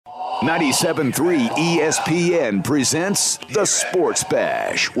97.3 ESPN presents The Sports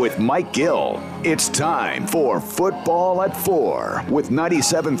Bash with Mike Gill. It's time for Football at 4 with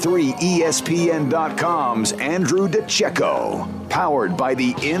 97.3 ESPN.com's Andrew Dicecco. Powered by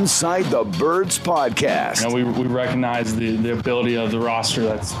the Inside the Birds podcast. You know, we recognize the ability of the roster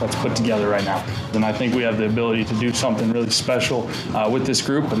that's put together right now. And I think we have the ability to do something really special with this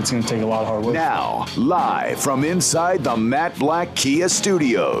group, but it's going to take a lot of hard work. Now, live from inside the Matt Black Kia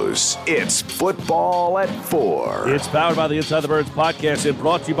Studios, it's Football at 4. It's powered by the Inside the Birds podcast and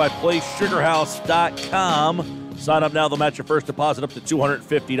brought to you by PlaySugarHouse.com. Sign up now. They'll match your first deposit up to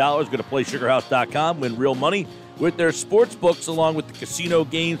 $250. Go to PlaySugarHouse.com. Win real money with their sports books along with the casino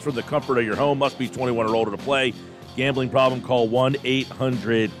games from the comfort of your home. Must be 21 or older to play. Gambling problem, call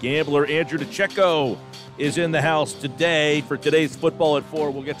 1-800-GAMBLER. Andrew Dicecco is in the house today for today's Football at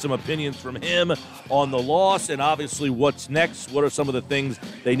 4. We'll get some opinions from him on the loss and obviously what's next. What are some of the things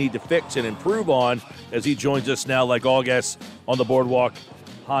they need to fix and improve on as he joins us now, like all guests, on the Boardwalk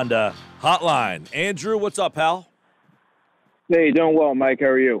Honda Hotline. Andrew, what's up, pal? Hey, doing well, Mike. How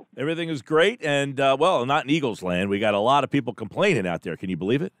are you? Everything is great, and, well, not in Eagles land. We got a lot of people complaining out there. Can you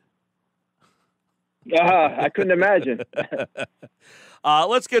believe it? I couldn't imagine.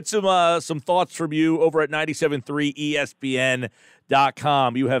 Let's get some thoughts from you over at 97.3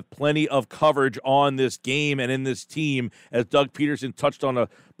 ESPN.com. You have plenty of coverage on this game and in this team, as Doug Pederson touched on a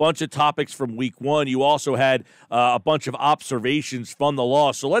bunch of topics from week one. You also had a bunch of observations from the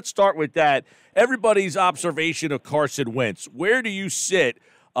loss. So let's start with that. Everybody's observation of Carson Wentz. Where do you sit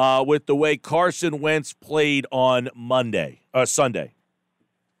with the way Carson Wentz played on Sunday?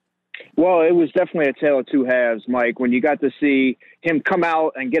 Well, it was definitely a tale of two halves, Mike. When you got to see him come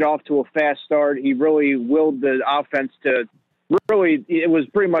out and get off to a fast start, he really willed the offense to really, it was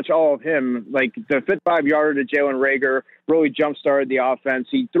pretty much all of him. Like the 55-yarder to Jalen Reagor really jump-started the offense.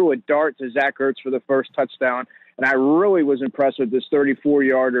 He threw a dart to Zach Ertz for the first touchdown. And I really was impressed with this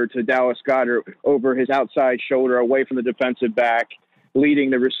 34-yarder to Dallas Goedert over his outside shoulder, away from the defensive back,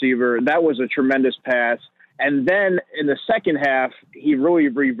 leading the receiver. That was a tremendous pass. And then in the second half, he really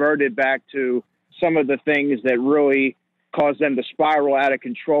reverted back to some of the things that really caused them to spiral out of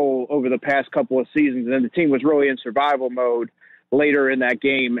control over the past couple of seasons. And the team was really in survival mode later in that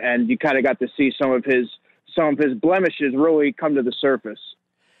game. And you kind of got to see some of his blemishes really come to the surface.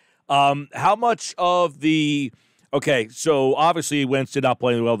 How much of the – okay, so obviously Wentz did not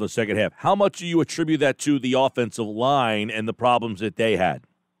play well in the second half. How much do you attribute that to the offensive line and the problems that they had?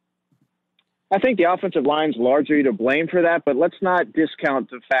 I think the offensive line's largely to blame for that, but let's not discount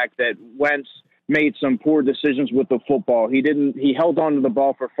the fact that Wentz made some poor decisions with the football. He held on to the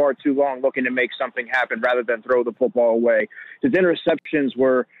ball for far too long looking to make something happen rather than throw the football away. His interceptions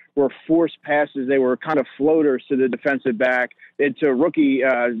were forced passes. They were kind of floaters to the defensive back. To rookie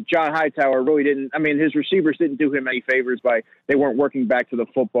John Hightower really didn't – I mean, his receivers didn't do him any favors they weren't working back to the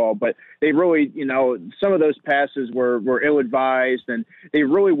football. But they really, some of those passes were ill-advised, and they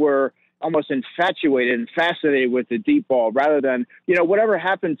really were – almost infatuated and fascinated with the deep ball rather than, whatever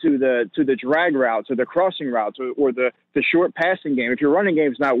happened to the drag routes or the crossing routes or the short passing game. If your running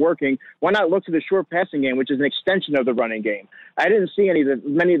game's not working, why not look to the short passing game, which is an extension of the running game? I didn't see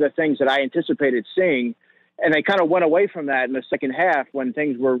many of the things that I anticipated seeing, and they kind of went away from that in the second half when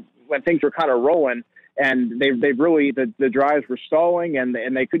things were kind of rolling, and they really the drives were stalling and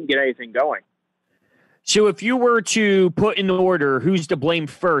they couldn't get anything going. So if you were to put in order who's to blame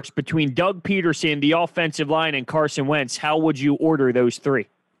first between Doug Pederson, the offensive line, and Carson Wentz, how would you order those three?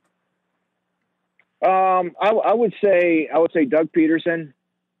 I would say Doug Pederson,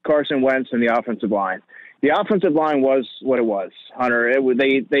 Carson Wentz, and the offensive line. The offensive line was what it was, Hunter.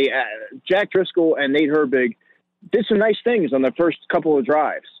 Jack Driscoll and Nate Herbig did some nice things on the first couple of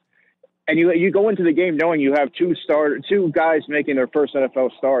drives. And you go into the game knowing you have two guys making their first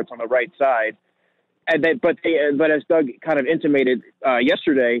NFL starts on the right side. But as Doug kind of intimated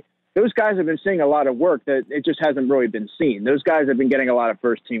yesterday, those guys have been seeing a lot of work that it just hasn't really been seen. Those guys have been getting a lot of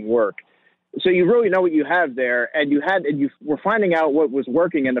first-team work. So you really know what you have there, and you were finding out what was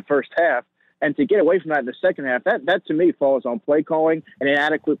working in the first half, and to get away from that in the second half, that to me falls on play calling and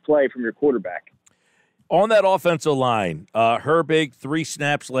inadequate play from your quarterback. On that offensive line, Herbig, 3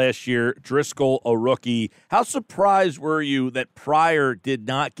 snaps last year, Driscoll, a rookie. How surprised were you that Pryor did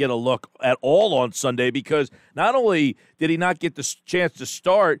not get a look at all on Sunday? Because not only did he not get the chance to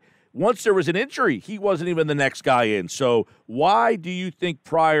start, once there was an injury, he wasn't even the next guy in. So why do you think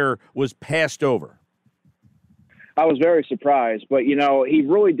Pryor was passed over? I was very surprised, but, he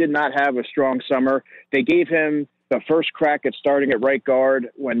really did not have a strong summer. They gave him the first crack at starting at right guard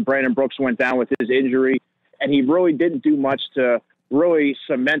when Brandon Brooks went down with his injury, and he really didn't do much to really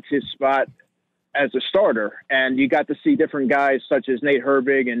cement his spot as a starter. And you got to see different guys such as Nate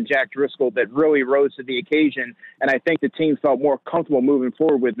Herbig and Jack Driscoll that really rose to the occasion. And I think the team felt more comfortable moving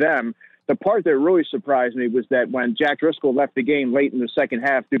forward with them. The part that really surprised me was that when Jack Driscoll left the game late in the second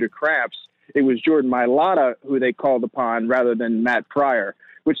half due to cramps, it was Jordan Mailata who they called upon rather than Matt Pryor,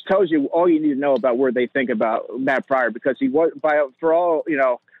 which tells you all you need to know about where they think about Matt Pryor, because he was, by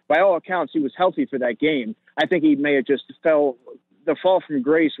all accounts, he was healthy for that game. I think he may have just the fall from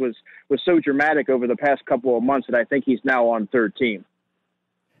grace was so dramatic over the past couple of months that I think he's now on third team.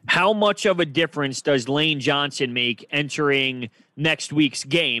 How much of a difference does Lane Johnson make entering next week's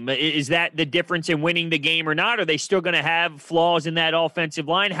game? Is that the difference in winning the game or not? Are they still going to have flaws in that offensive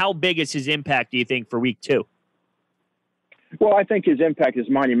line? How big is his impact, do you think, for week 2? Well, I think his impact is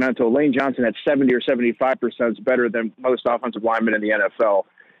monumental. Lane Johnson at 70 or 75% is better than most offensive linemen in the NFL.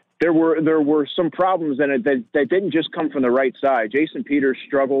 There were some problems in it that didn't just come from the right side. Jason Peters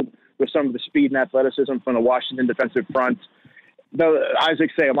struggled with some of the speed and athleticism from the Washington defensive front.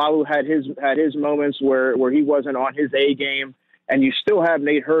 Isaac Seumalo had his moments where he wasn't on his A game, and you still have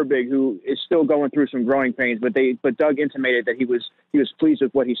Nate Herbig, who is still going through some growing pains. But Doug intimated that he was pleased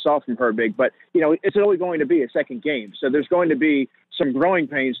with what he saw from Herbig. But it's only going to be a second game, so there's going to be some growing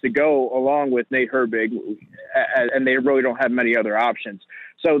pains to go along with Nate Herbig, and they really don't have many other options.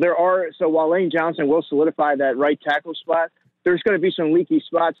 So while Lane Johnson will solidify that right tackle spot, there's going to be some leaky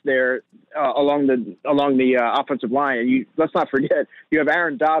spots there along the offensive line. And let's not forget, you have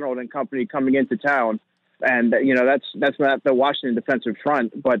Aaron Donald and company coming into town, and that's not the Washington defensive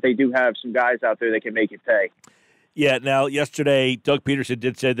front, but they do have some guys out there that can make it pay. Yeah. Now, yesterday, Doug Pederson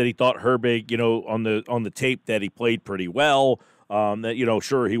did say that he thought Herbig, on the tape that he played pretty well. That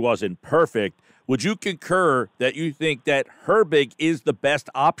sure, he wasn't perfect. Would you concur that you think that Herbig is the best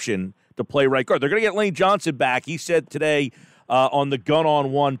option to play right guard? They're going to get Lane Johnson back. He said today on the Gun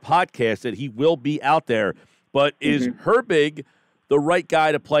on One podcast that he will be out there. But is Herbig the right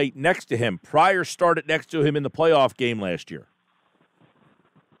guy to play next to him? Pryor started next to him in the playoff game last year.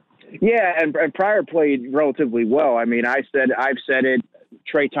 Yeah, and Pryor played relatively well. I mean, I've said it.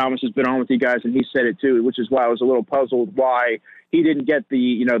 Trey Thomas has been on with you guys, and he said it too, which is why I was a little puzzled why he didn't get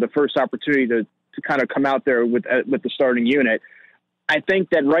the first opportunity to kind of come out there with the starting unit. I think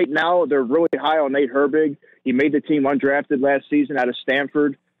that right now they're really high on Nate Herbig. He made the team undrafted last season out of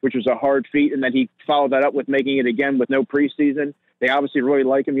Stanford, which was a hard feat, and then he followed that up with making it again with no preseason. They obviously really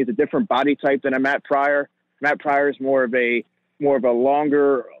like him. He's a different body type than a Matt Pryor. Matt Pryor is more of a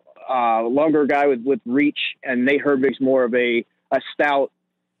longer guy with reach, and Nate Herbig's more of a stout,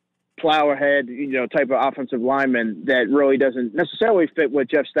 plow ahead, type of offensive lineman that really doesn't necessarily fit what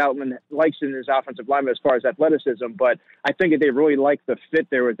Jeff Stoutman likes in his offensive lineman as far as athleticism. But I think that they really like the fit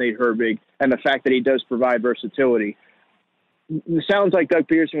there with Nate Herbig and the fact that he does provide versatility. It sounds like Doug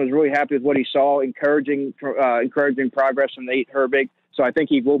Pederson was really happy with what he saw, encouraging progress from Nate Herbig. So I think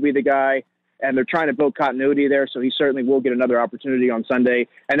he will be the guy, and they're trying to build continuity there. So he certainly will get another opportunity on Sunday.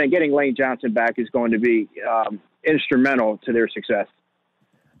 And then getting Lane Johnson back is going to be instrumental to their success.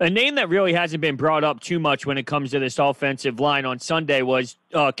 A name that really hasn't been brought up too much when it comes to this offensive line on Sunday was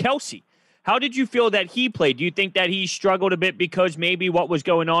Kelsey. How did you feel that he played? Do you think that he struggled a bit because maybe what was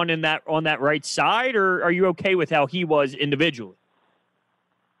going on on that right side, or are you okay with how he was individually?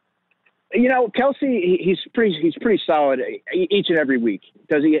 Kelsey, he's pretty solid each and every week.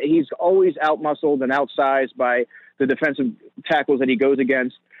 He's always out-muscled and outsized by the defensive tackles that he goes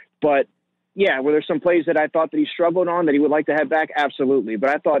against. But yeah, were there some plays that I thought that he struggled on that he would like to have back? Absolutely.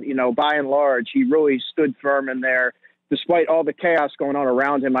 But I thought, by and large, he really stood firm in there. Despite all the chaos going on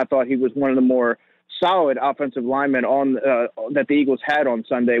around him, I thought he was one of the more solid offensive linemen that the Eagles had on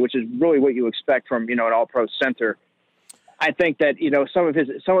Sunday, which is really what you expect from, an all-pro center. I think that,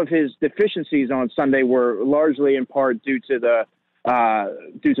 some of his deficiencies on Sunday were largely in part due to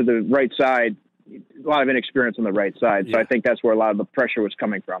the right side. A lot of inexperience on the right side. So I think that's where a lot of the pressure was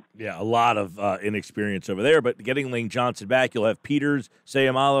coming from. Yeah, a lot of inexperience over there. But getting Lane Johnson back, you'll have Peters,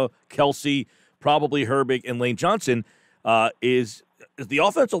 Seumalo, Kelsey, probably Herbig, and Lane Johnson. Is the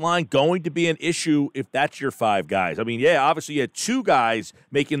offensive line going to be an issue if that's your five guys? I mean, yeah, obviously you had two guys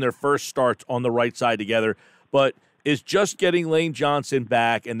making their first starts on the right side together, but is just getting Lane Johnson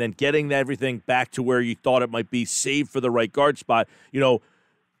back and then getting everything back to where you thought it might be, save for the right guard spot,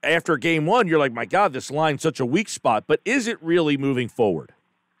 after game one, you're like, my God, this line's such a weak spot. But is it really moving forward?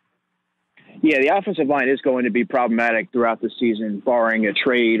 Yeah, the offensive line is going to be problematic throughout the season, barring a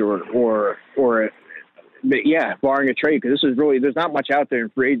trade barring a trade, because this is really, there's not much out there in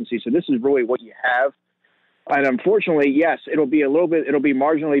free agency. So this is really what you have. And unfortunately, yes, it'll be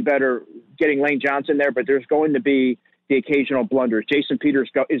marginally better getting Lane Johnson there, but there's going to be, the occasional blunders. Jason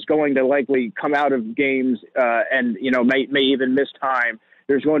Peters is going to likely come out of games and, may even miss time.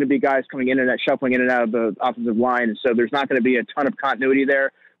 There's going to be guys coming in and out, shuffling in and out of the offensive line. And so there's not going to be a ton of continuity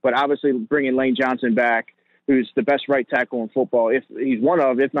there. But obviously bringing Lane Johnson back, who's the best right tackle in football, if he's one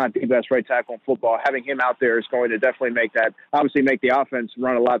of, if not the best right tackle in football, having him out there is going to definitely make the offense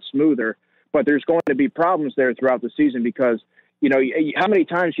run a lot smoother. But there's going to be problems there throughout the season because, how many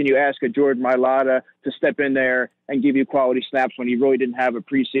times can you ask a Jordan Mailata to step in there and give you quality snaps when he really didn't have a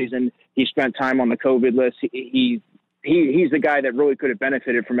preseason? He spent time on the COVID list. He's the guy that really could have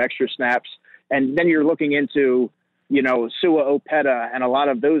benefited from extra snaps. And then you're looking into, Sua Opeta and a lot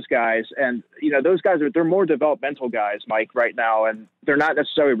of those guys. And, those guys they're more developmental guys, Mike, right now. And they're not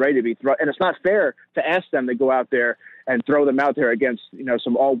necessarily ready to be thrown. And it's not fair to ask them to go out there and throw them out there against,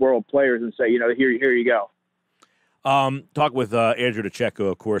 some all-world players and say, here you go. Talk with Andrew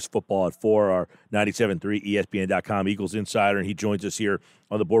Dicecco, of course, Football at 4, our 97.3 ESPN.com Eagles insider, and he joins us here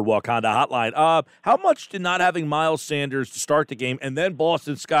on the Boardwalk Honda Hotline. How much did not having Miles Sanders to start the game and then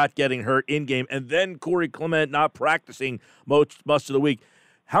Boston Scott getting hurt in-game and then Corey Clement not practicing most of the week,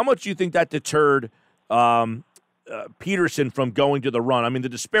 how much do you think that deterred Pederson from going to the run? I mean, the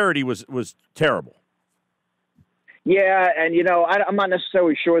disparity was terrible. Yeah, and, I'm not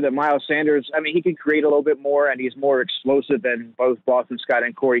necessarily sure that Miles Sanders, he can create a little bit more, and he's more explosive than both Boston Scott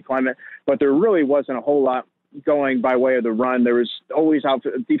and Corey Clement, but there really wasn't a whole lot going by way of the run. There was always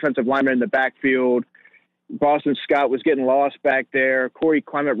defensive linemen in the backfield. Boston Scott was getting lost back there. Corey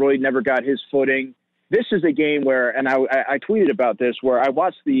Clement really never got his footing. This is a game where, and I tweeted about this, where I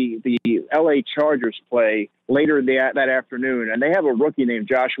watched the L.A. Chargers play later that afternoon, and they have a rookie named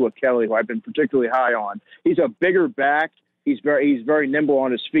Joshua Kelly, who I've been particularly high on. He's a bigger back. He's very nimble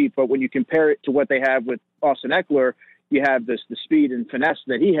on his feet, but when you compare it to what they have with Austin Eckler, you have the speed and finesse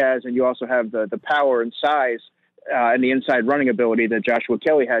that he has, and you also have the power and size and the inside running ability that Joshua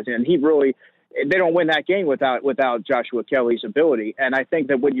Kelly has. And they don't win that game without Joshua Kelly's ability. And I think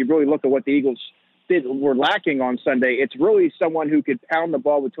that when you really look at what the Eagles were lacking on Sunday, it's really someone who could pound the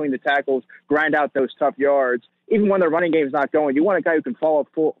ball between the tackles, grind out those tough yards. Even when the running game's not going, you want a guy who can fall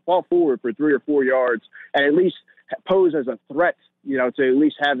forward for 3 or 4 yards and at least pose as a threat, to at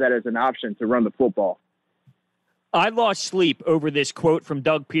least have that as an option to run the football. I lost sleep over this quote from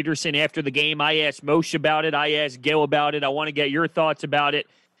Doug Pederson after the game. I asked Moshe about it. I asked Gil about it. I want to get your thoughts about it.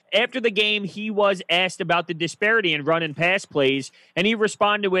 After the game, he was asked about the disparity in run and pass plays, and he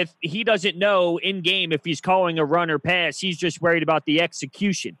responded with, he doesn't know in-game if he's calling a run or pass. He's just worried about the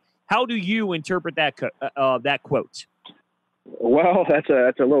execution. How do you interpret that quote? Well, that's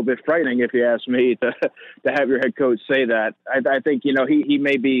a little bit frightening, if you ask me, to have your head coach say that. I think, he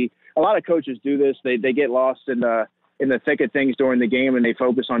may be – a lot of coaches do this. They get lost in the thick of things during the game, and they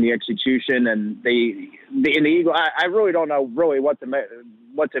focus on the execution. And in the Eagle, I really don't know really what to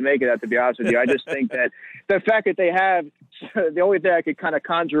make of that, to be honest with you. I just think that the fact that they have – the only thing I could kind of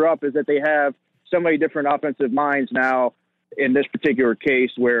conjure up is that they have so many different offensive minds now in this particular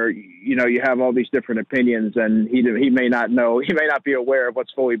case where, you have all these different opinions, and he may not know. He may not be aware of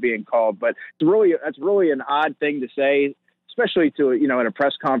what's fully being called. But that's really an odd thing to say, especially to, in a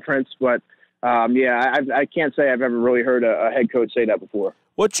press conference. But, I can't say I've ever really heard a head coach say that before.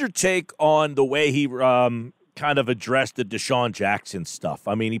 What's your take on the way he kind of addressed the Deshaun Jackson stuff?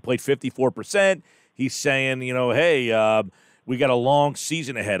 I mean, he played 54%. He's saying, hey, we got a long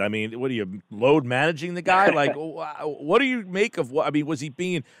season ahead. I mean, what are you, load managing the guy? Like, what do you make of what? I mean, was he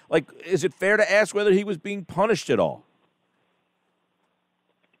being, is it fair to ask whether he was being punished at all?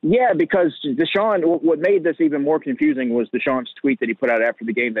 Yeah, because Deshaun, what made this even more confusing was Deshaun's tweet that he put out after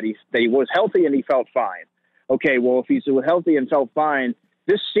the game that he was healthy and he felt fine. Okay, well, if he's healthy and felt fine,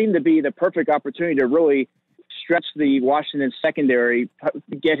 this seemed to be the perfect opportunity to really stretch the Washington secondary,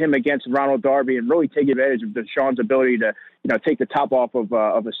 get him against Ronald Darby, and really take advantage of Deshaun's ability to, take the top off of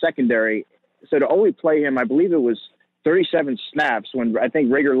a secondary. So to only play him, I believe it was 37 snaps when I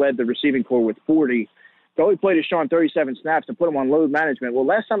think Reagor led the receiving corps with 40. To only play Deshaun 37 snaps and put him on load management. Well,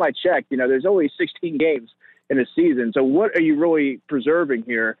 last time I checked, there's only 16 games in a season. So what are you really preserving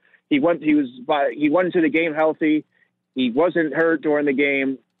here? He went into the game healthy. He wasn't hurt during the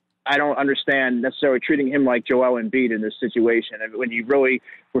game. I don't understand necessarily treating him like Joel Embiid in this situation. And when you really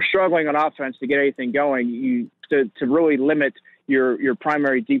were struggling on offense to get anything going, to really limit your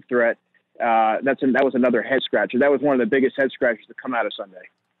primary deep threat, that was another head scratcher. That was one of the biggest head scratchers to come out of Sunday.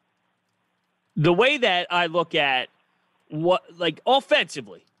 The way that I look at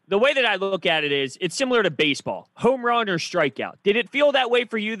offensively, the way that I look at it is it's similar to baseball, home run or strikeout. Did it feel that way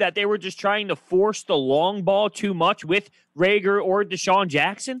for you, that they were just trying to force the long ball too much with Reagor or Deshaun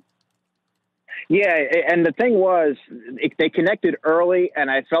Jackson? Yeah, and the thing was, they connected early, and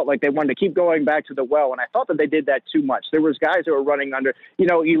I felt like they wanted to keep going back to the well, and I thought that they did that too much. There was guys that were running under.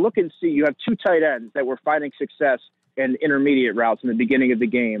 You look and see, you have two tight ends that were finding success in intermediate routes in the beginning of the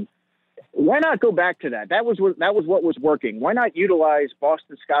game. Why not go back to that? That was what was working. Why not utilize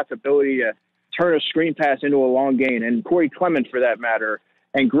Boston Scott's ability to turn a screen pass into a long gain, and Corey Clement for that matter,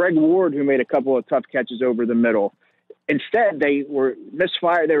 and Greg Ward, who made a couple of tough catches over the middle. Instead, they were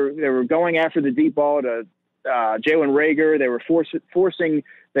misfired. They were going after the deep ball to Jalen Reagor. They were forcing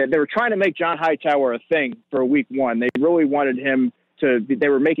that. They were trying to make John Hightower a thing for week one. They really wanted him to. They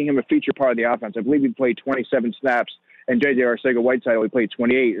were making him a feature part of the offense. I believe he played 27 snaps, and J.J. Arcega-Whiteside only played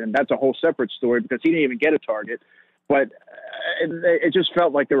 28, and that's a whole separate story because he didn't even get a target. But it just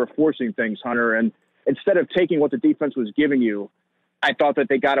felt like they were forcing things, Hunter. And instead of taking what the defense was giving you, I thought that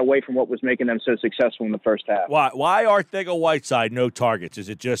they got away from what was making them so successful in the first half. Why Arcega-Whiteside no targets? Is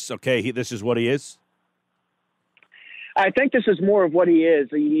it just, okay, this is what he is? I think this is more of what he is.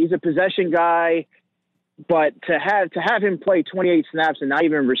 He's a possession guy, but to have him play 28 snaps and not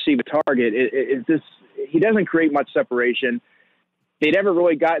even receive a target, he doesn't create much separation. They never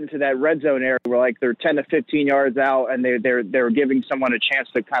really got into that red zone area where like they're 10 to 15 yards out and they're giving someone a chance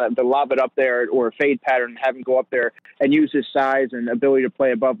to kind of to lob it up there or a fade pattern and have him go up there and use his size and ability to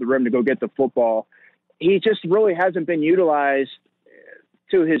play above the rim to go get the football. He just really hasn't been utilized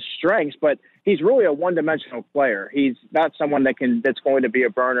to his strengths, but he's really a one-dimensional player. He's not someone that's going to be a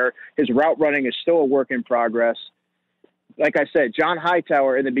burner. His route running is still a work in progress. Like I said, John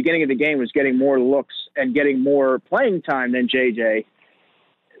Hightower in the beginning of the game was getting more looks and getting more playing time than JJ.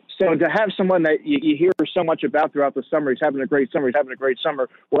 So to have someone that you hear so much about throughout the summer, he's having a great summer.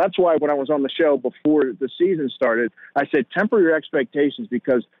 Well, that's why when I was on the show before the season started, I said, temper your expectations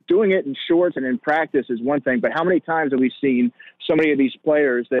because doing it in shorts and in practice is one thing. But how many times have we seen so many of these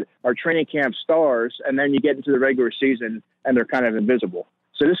players that are training camp stars and then you get into the regular season and they're kind of invisible?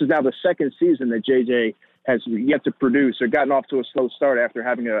 So this is now the second season that JJ has yet to produce or gotten off to a slow start after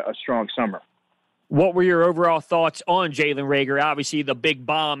having a strong summer. What were your overall thoughts on Jalen Reagor? Obviously, the big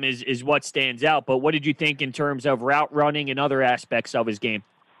bomb is what stands out, but what did you think in terms of route running and other aspects of his game?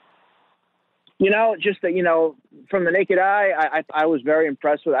 Just that, from the naked eye, I was very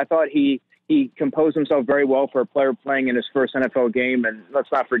impressed with it. I thought he composed himself very well for a player playing in his first NFL game. And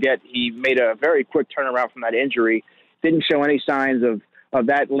let's not forget, he made a very quick turnaround from that injury. Didn't show any signs of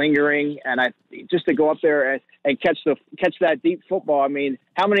that lingering. And just to go up there and catch that deep football. I mean,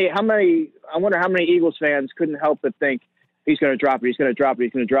 I wonder how many Eagles fans couldn't help but think he's going to drop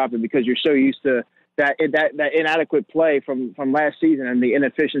it because you're so used to that inadequate play from last season and the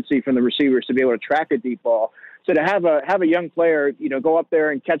inefficiency from the receivers to be able to track a deep ball. So to have a young player, go up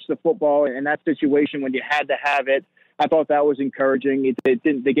there and catch the football in that situation when you had to have it, I thought that was encouraging.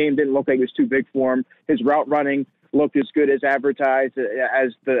 The game didn't look like it was too big for him. His route running looked as good as advertised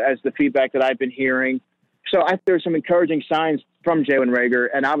as the feedback that I've been hearing. So I think there's some encouraging signs from Jalen Reagor,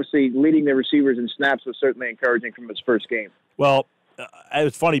 and obviously leading the receivers in snaps was certainly encouraging from his first game. Well, it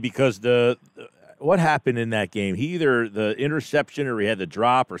was funny because what happened in that game? He either the interception or he had the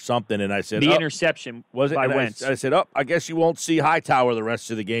drop or something, and I said the interception was it by Wentz. I said, I guess you won't see Hightower the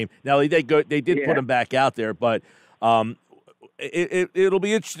rest of the game. Now they did put him back out there, but it'll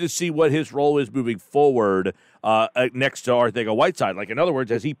be interesting to see what his role is moving forward next to Arcega-Whiteside. Like, in other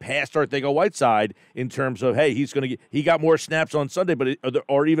words, has he passed Arcega-Whiteside in terms of, hey, he got more snaps on Sunday, but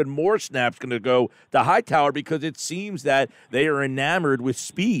or even more snaps going to go to Hightower because it seems that they are enamored with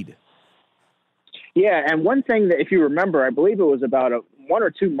speed. Yeah, and one thing that, if you remember, I believe it was about 1 or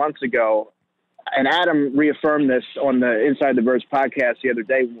 2 months ago, and Adam reaffirmed this on the Inside the Birds podcast the other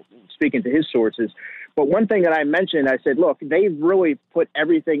day, speaking to his sources. But one thing that I mentioned, I said, look, they've really put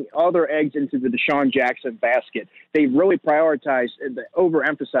all their eggs into the Deshaun Jackson basket. They really prioritized and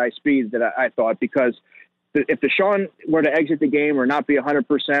overemphasized speed that I thought, because if Deshaun were to exit the game or not be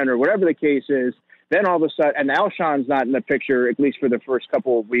 100% or whatever the case is, then all of a sudden, and Alshon's not in the picture, at least for the first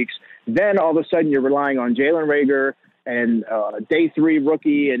couple of weeks, then all of a sudden you're relying on Jalen Reagor and day 3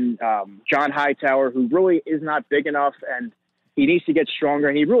 rookie and John Hightower, who really is not big enough, and he needs to get stronger,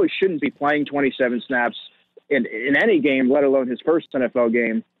 and he really shouldn't be playing 27 snaps in any game, let alone his first NFL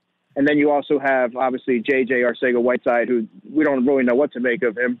game. And then you also have, obviously, J.J. Arcega-Whiteside, who we don't really know what to make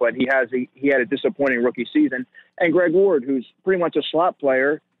of him, but he had a disappointing rookie season. And Greg Ward, who's pretty much a slot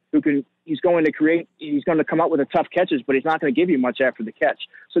player, he's going to come up with the tough catches, but he's not going to give you much after the catch.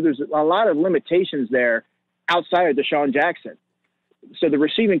 So there's a lot of limitations there outside of Deshaun Jackson. So the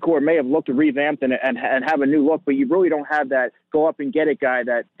receiving core may have looked revamped and have a new look, but you really don't have that go up and get it guy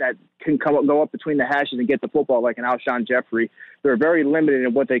that can go up between the hashes and get the football like an Alshon Jeffrey. They're very limited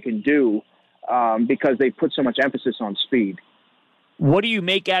in what they can do. because they put so much emphasis on speed. What do you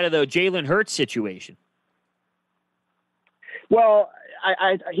make out of the Jalen Hurts situation? Well,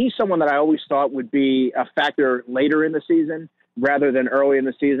 he's someone that I always thought would be a factor later in the season rather than early in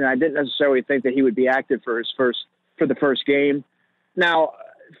the season. I didn't necessarily think that he would be active for the first game. Now,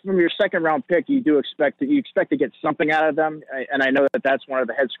 from your second round pick, you expect to get something out of them, and I know that that's one of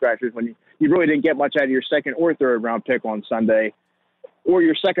the head scratchers when you really didn't get much out of your second or third round pick on Sunday, or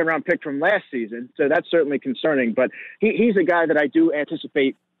your second round pick from last season. So that's certainly concerning. But he's a guy that I do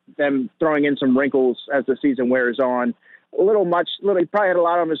anticipate them throwing in some wrinkles as the season wears on. He probably had a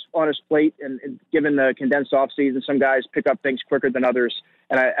lot on his plate, and given the condensed off season, some guys pick up things quicker than others,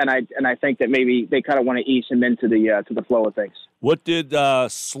 and I think that maybe they kind of want to ease him into the flow of things. What did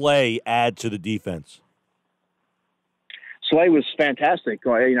Slay add to the defense? Slay was fantastic.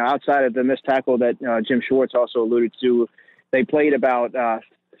 Outside of the missed tackle that Jim Schwartz also alluded to, they played about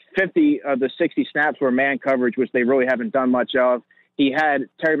 50 of the 60 snaps were man coverage, which they really haven't done much of. He had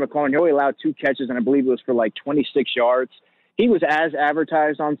Terry McLaurin. He only allowed 2 catches, and I believe it was for like 26 yards. He was as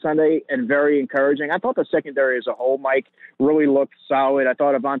advertised on Sunday and very encouraging. I thought the secondary as a whole, Mike, really looked solid. I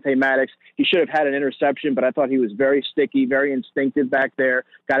thought Avonte Maddox, he should have had an interception, but I thought he was very sticky, very instinctive back there,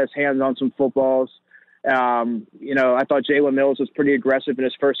 got his hands on some footballs. I thought Jalen Mills was pretty aggressive in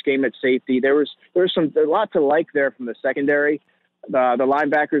his first game at safety. There was a lot to like there from the secondary. The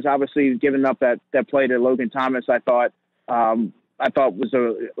linebackers obviously giving up that play to Logan Thomas, I thought was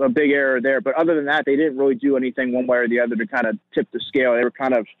a big error there. But other than that, they didn't really do anything one way or the other to kind of tip the scale. They were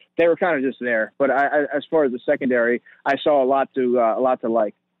kind of just there. But as far as the secondary, I saw a lot to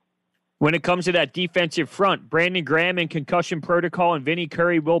like. When it comes to that defensive front, Brandon Graham in concussion protocol and Vinny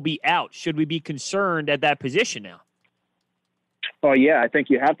Curry will be out. Should we be concerned at that position now? Oh yeah, I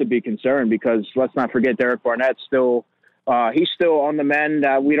think you have to be concerned because let's not forget Derek Barnett's still. He's still on the mend.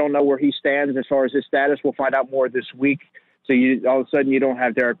 We don't know where he stands as far as his status. We'll find out more this week. So all of a sudden you don't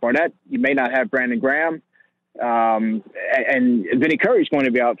have Derek Barnett. You may not have Brandon Graham. And Vinny Curry's going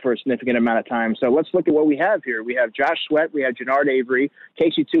to be out for a significant amount of time. So let's look at what we have here. We have Josh Sweat. We have Jannard Avery.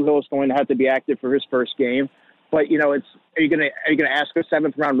 Casey Tuhill is going to have to be active for his first game. But, are you going to ask a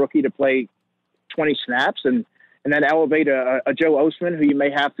 7th-round rookie to play 20 snaps and then elevate a Joe Osman, who you may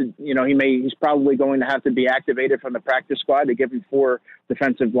have to, he's probably going to have to be activated from the practice squad to give him 4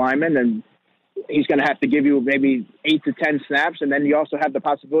 defensive linemen, and he's going to have to give you maybe 8 to 10 snaps, and then you also have the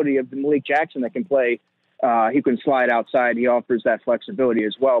possibility of Malik Jackson that can play. He can slide outside. He offers that flexibility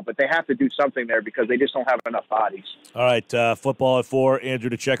as well, but they have to do something there because they just don't have enough bodies. All right, Football at 4, Andrew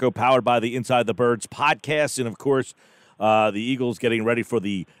Dicecco, powered by the Inside the Birds podcast, and, of course, the Eagles getting ready for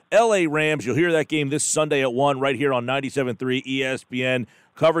the L.A. Rams. You'll hear that game this Sunday at 1 right here on 97.3 ESPN.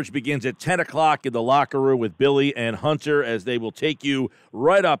 Coverage begins at 10 o'clock in the locker room with Billy and Hunter as they will take you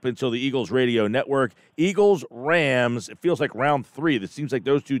right up until the Eagles radio network. Eagles-Rams, it feels like round 3. It seems like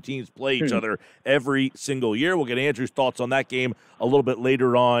those two teams play each other every single year. We'll get Andrew's thoughts on that game a little bit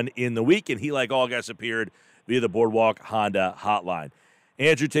later on in the week, and he, like all guests, appeared via the Boardwalk Honda hotline.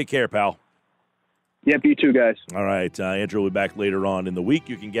 Andrew, take care, pal. Yep, you too, guys. All right, Andrew will be back later on in the week.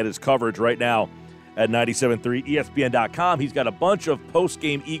 You can get his coverage right now at 97.3 ESPN.com. He's got a bunch of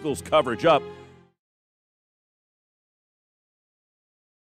post-game Eagles coverage up.